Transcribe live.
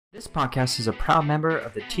This podcast is a proud member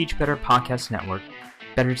of the Teach Better Podcast Network.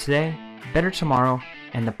 Better today, better tomorrow,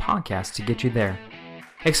 and the podcast to get you there.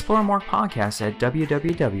 Explore more podcasts at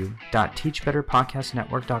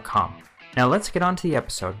www.teachbetterpodcastnetwork.com. Now let's get on to the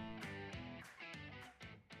episode.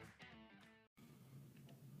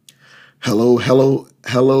 Hello,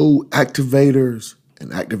 activators. An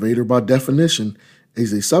activator, by definition,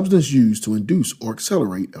 is a substance used to induce or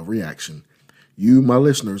accelerate a reaction. You, my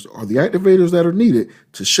listeners, are the activators that are needed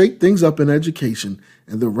to shake things up in education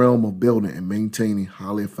in the realm of building and maintaining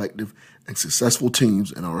highly effective and successful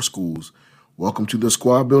teams in our schools. Welcome to the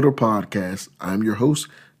Squad Builder Podcast. I'm your host,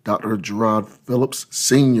 Dr. Jerod Phillips,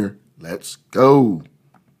 Sr. Let's go.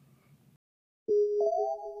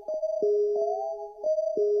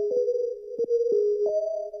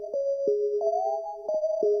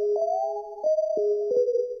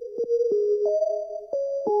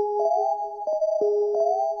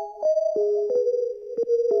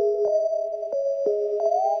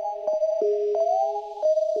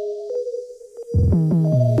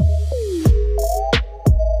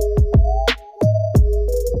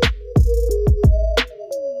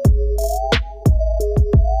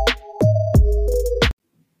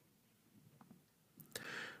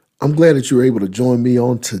 I'm glad that you're able to join me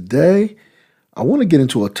on today. I want to get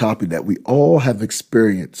into a topic that we all have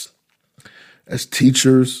experienced as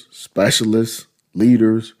teachers, specialists,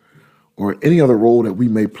 leaders, or any other role that we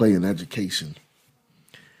may play in education.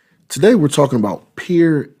 Today, we're talking about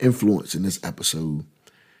peer influence in this episode.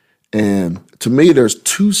 And to me, there's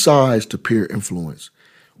two sides to peer influence.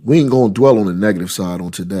 We ain't going to dwell on the negative side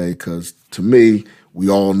on today because to me, we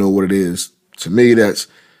all know what it is. To me, that's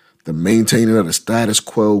the maintaining of the status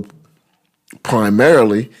quo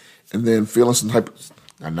primarily, and then feeling some type of,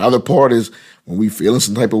 another part is when we feeling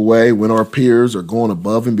some type of way when our peers are going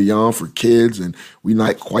above and beyond for kids and we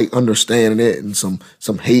not quite understanding it and some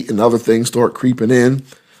hate and other things start creeping in.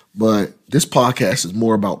 But this podcast is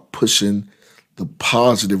more about pushing the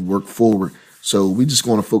positive work forward. So we just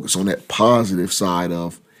going to focus on that positive side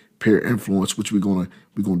of peer influence, which we're going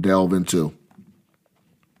to delve into.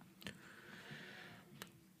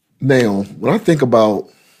 Now, when I think about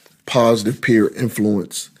positive peer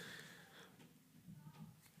influence,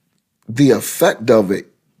 the effect of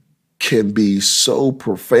it can be so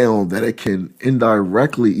profound that it can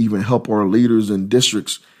indirectly even help our leaders and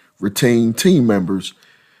districts retain team members.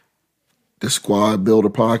 The Squad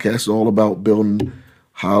Builder Podcast is all about building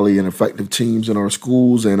highly and effective teams in our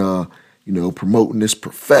schools and promoting this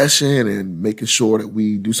profession and making sure that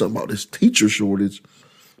we do something about this teacher shortage.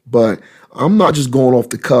 But I'm not just going off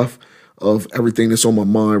the cuff of everything that's on my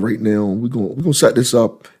mind right now. We're gonna set this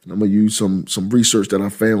up, and I'm gonna use some research that I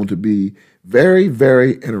found to be very,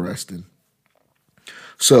 very interesting.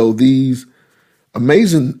 So these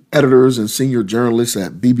amazing editors and senior journalists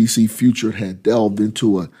at BBC Future had delved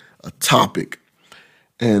into a topic,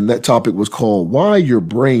 and that topic was called "Why Your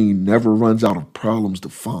Brain Never Runs Out of Problems to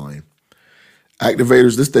Find."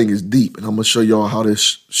 Activators, this thing is deep, and I'm gonna show y'all how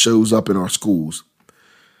this shows up in our schools.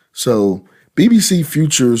 So BBC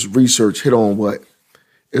Future's research hit on what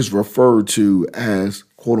is referred to as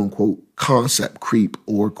quote unquote concept creep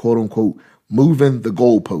or quote unquote moving the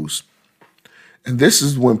goalposts. And this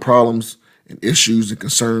is when problems and issues and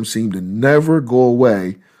concerns seem to never go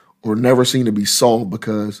away or never seem to be solved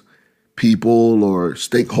because people or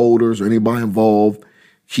stakeholders or anybody involved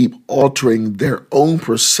keep altering their own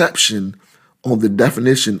perception on the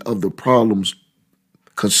definition of the problems,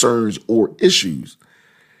 concerns, or issues.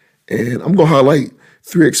 And I'm going to highlight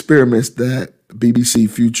 3 experiments that BBC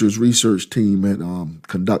Future's research team had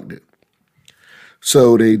conducted.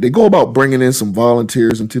 So they go about bringing in some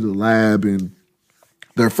volunteers into the lab, and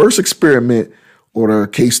their first experiment or their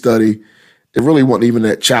case study, it really wasn't even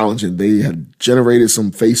that challenging. They had generated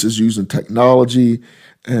some faces using technology,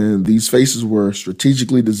 and these faces were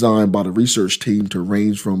strategically designed by the research team to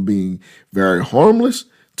range from being very harmless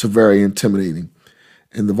to very intimidating.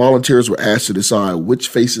 And the volunteers were asked to decide which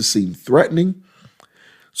faces seemed threatening.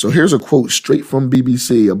 So here's a quote straight from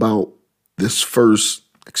BBC about this first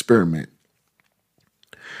experiment.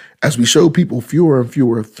 As we showed people fewer and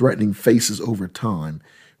fewer threatening faces over time,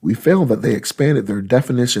 we found that they expanded their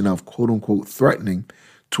definition of quote unquote threatening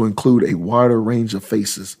to include a wider range of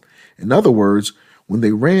faces. In other words, when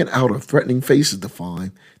they ran out of threatening faces to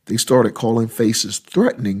find, they started calling faces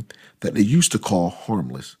threatening that they used to call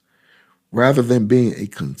harmless. Rather than being a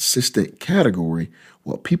consistent category,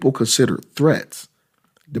 what people considered threats,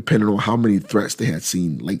 depending on how many threats they had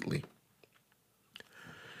seen lately.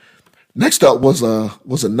 Next up was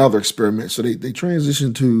another experiment. So they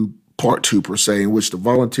transitioned to part 2 per se, in which the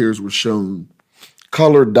volunteers were shown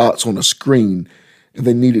colored dots on a screen, and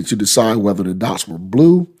they needed to decide whether the dots were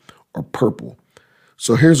blue or purple.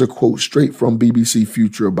 So here's a quote straight from BBC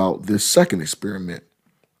Future about this second experiment.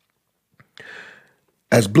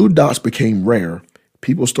 As blue dots became rare,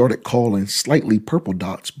 people started calling slightly purple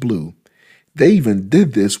dots blue. They even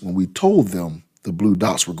did this when we told them the blue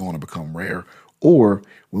dots were going to become rare, or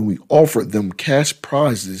when we offered them cash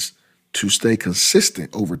prizes to stay consistent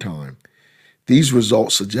over time. These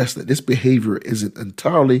results suggest that this behavior isn't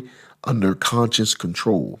entirely under conscious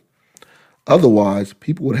control. Otherwise,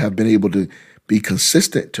 people would have been able to be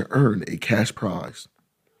consistent to earn a cash prize.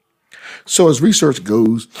 So as research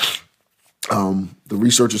goes, the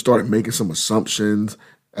researchers started making some assumptions,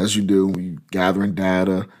 as you do when you're gathering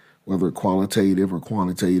data, whether qualitative or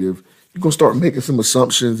quantitative. You're going to start making some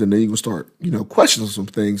assumptions, and then you're going to start, questioning some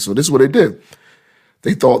things. So this is what they did.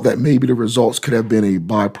 They thought that maybe the results could have been a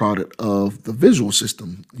byproduct of the visual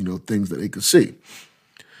system, things that they could see.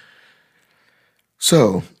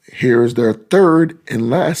 So here's their third and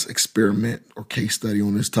last experiment or case study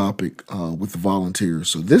on this topic with the volunteers.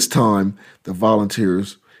 So this time, the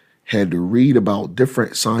volunteers had to read about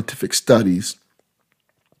different scientific studies,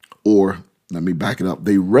 or let me back it up.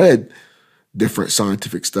 They read different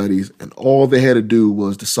scientific studies, and all they had to do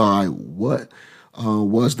was decide what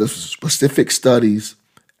was the specific studies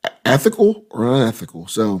ethical or unethical.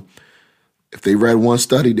 So if they read one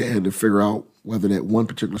study, they had to figure out whether that one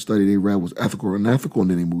particular study they read was ethical or unethical,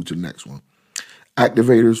 and then they moved to the next one.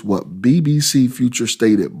 Activators, what BBC Future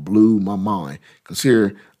stated blew my mind. Because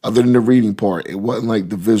here, other than the reading part, it wasn't like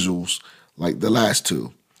the visuals like the last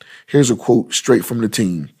two. Here's a quote straight from the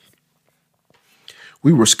team.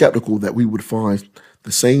 We were skeptical that we would find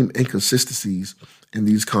the same inconsistencies in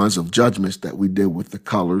these kinds of judgments that we did with the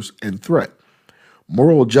colors and threat.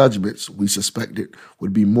 Moral judgments, we suspected,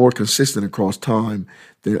 would be more consistent across time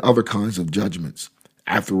than other kinds of judgments.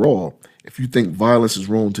 After all, if you think violence is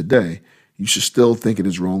wrong today, you should still think it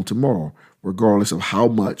is wrong tomorrow, regardless of how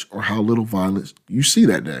much or how little violence you see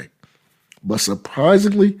that day. But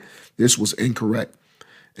surprisingly, this was incorrect.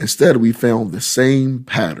 Instead, we found the same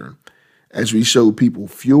pattern. As we showed people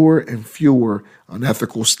fewer and fewer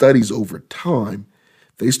unethical studies over time,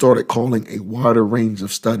 they started calling a wider range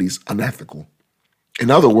of studies unethical. In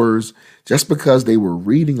other words, just because they were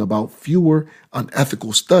reading about fewer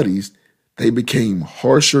unethical studies, they became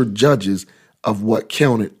harsher judges of what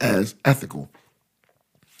counted as ethical.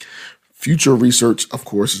 Future research, of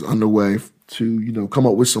course, is underway to, come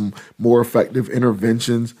up with some more effective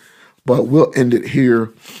interventions, but we'll end it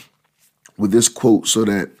here with this quote so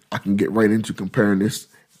that I can get right into comparing this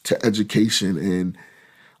to education and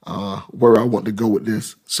where I want to go with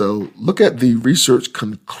this. So look at the research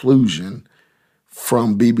conclusion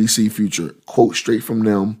from BBC Future, quote straight from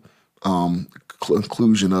them,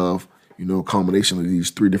 conclusion of, a combination of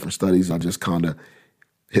these three different studies I just kind of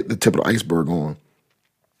hit the tip of the iceberg on.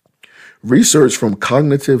 Research from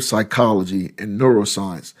cognitive psychology and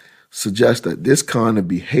neuroscience suggests that this kind of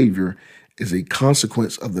behavior is a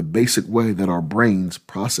consequence of the basic way that our brains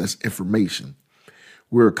process information.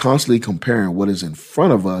 We're constantly comparing what is in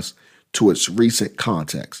front of us to its recent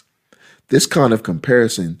context. This kind of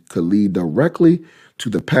comparison could lead directly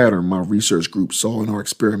to the pattern my research group saw in our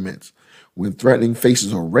experiments. When threatening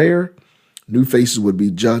faces are rare, new faces would be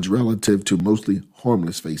judged relative to mostly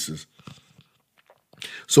harmless faces.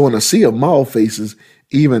 So in a sea of mild faces,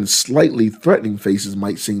 even slightly threatening faces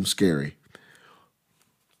might seem scary.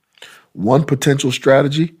 One potential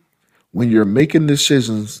strategy, when you're making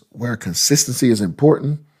decisions where consistency is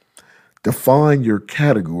important, define your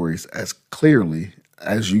categories as clearly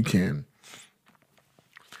as you can.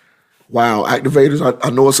 Wow, activators, I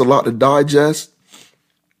know it's a lot to digest.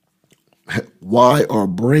 Why our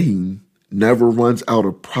brain never runs out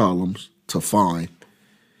of problems to find.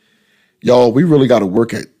 Y'all, we really got to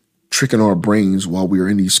work at tricking our brains while we are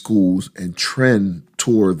in these schools and trend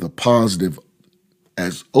toward the positive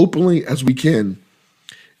as openly as we can,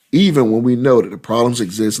 even when we know that the problems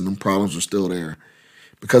exist and the problems are still there.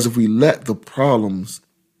 Because if we let the problems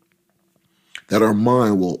that our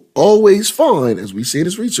mind will always find, as we see in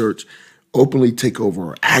this research, openly take over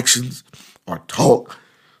our actions, our talk,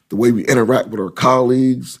 the way we interact with our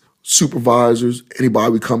colleagues, supervisors,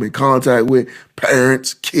 anybody we come in contact with,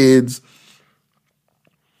 parents, kids,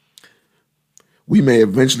 we may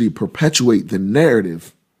eventually perpetuate the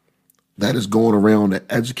narrative that is going around that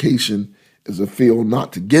education is a field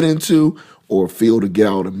not to get into or a field to get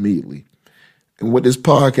out immediately. And with this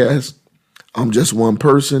podcast, I'm just one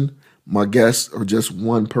person. My guests are just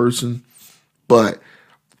one person. But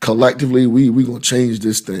collectively, we going to change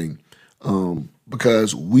this thing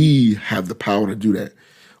because we have the power to do that.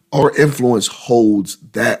 Our influence holds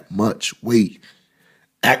that much weight.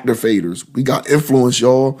 activators. We got influence,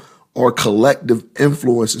 y'all. Our collective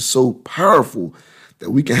influence is so powerful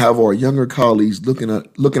that we can have our younger colleagues looking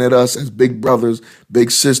at us as big brothers, big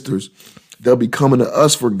sisters. They'll be coming to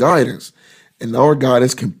us for guidance, and our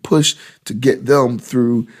guidance can push to get them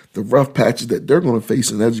through the rough patches that they're going to face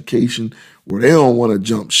in education, where they don't want to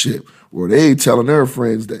jump ship, where they telling their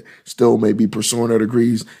friends that still may be pursuing their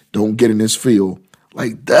degrees, don't get in this field.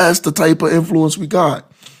 Like, that's the type of influence we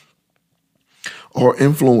got. Our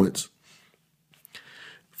influence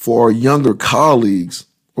for our younger colleagues,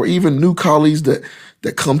 or even new colleagues that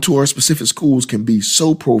come to our specific schools, can be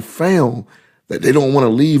so profound that they don't want to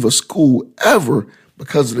leave a school ever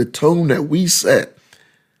because of the tone that we set.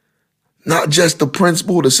 Not just the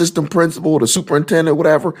principal, the assistant principal, the superintendent,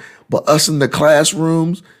 whatever, but us in the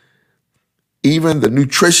classrooms, even the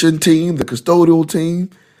nutrition team, the custodial team.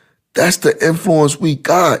 That's the influence we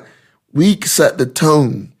got. We set the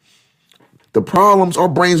tone. The problems, our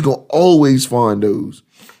brains gonna always find those.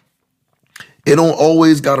 It don't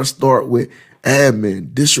always gotta start with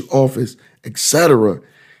admin, district office, etc.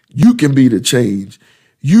 You can be the change.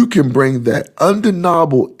 You can bring that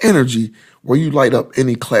undeniable energy where you light up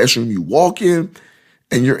any classroom you walk in,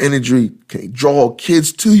 and your energy can draw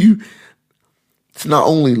kids to you to not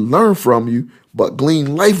only learn from you, but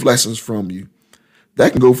glean life lessons from you.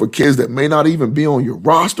 That can go for kids that may not even be on your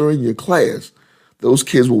roster in your class. Those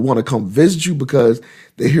kids will want to come visit you because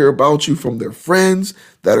they hear about you from their friends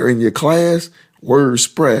that are in your class. Word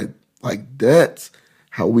spread. Like, that's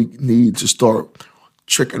how we need to start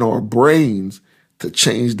tricking our brains to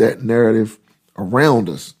change that narrative around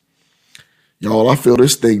us. Y'all, I feel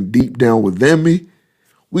this thing deep down within me.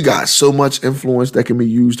 We got so much influence that can be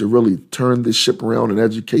used to really turn this ship around in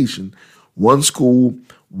education. One school,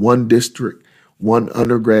 one district, one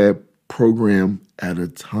undergrad program at a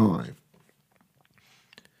time.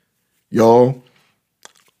 Y'all,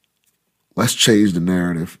 let's change the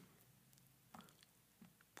narrative.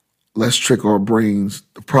 Let's trick our brains.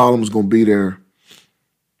 The problem's going to be there.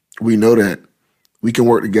 We know that. We can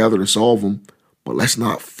work together to solve them, but let's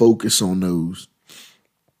not focus on those.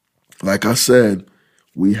 Like I said,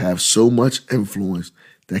 we have so much influence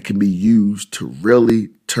that can be used to really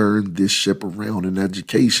turn this ship around in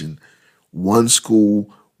education. One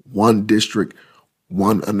school, one district,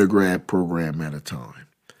 one undergrad program at a time.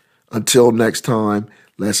 Until next time,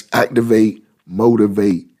 let's activate,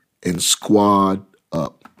 motivate, and squad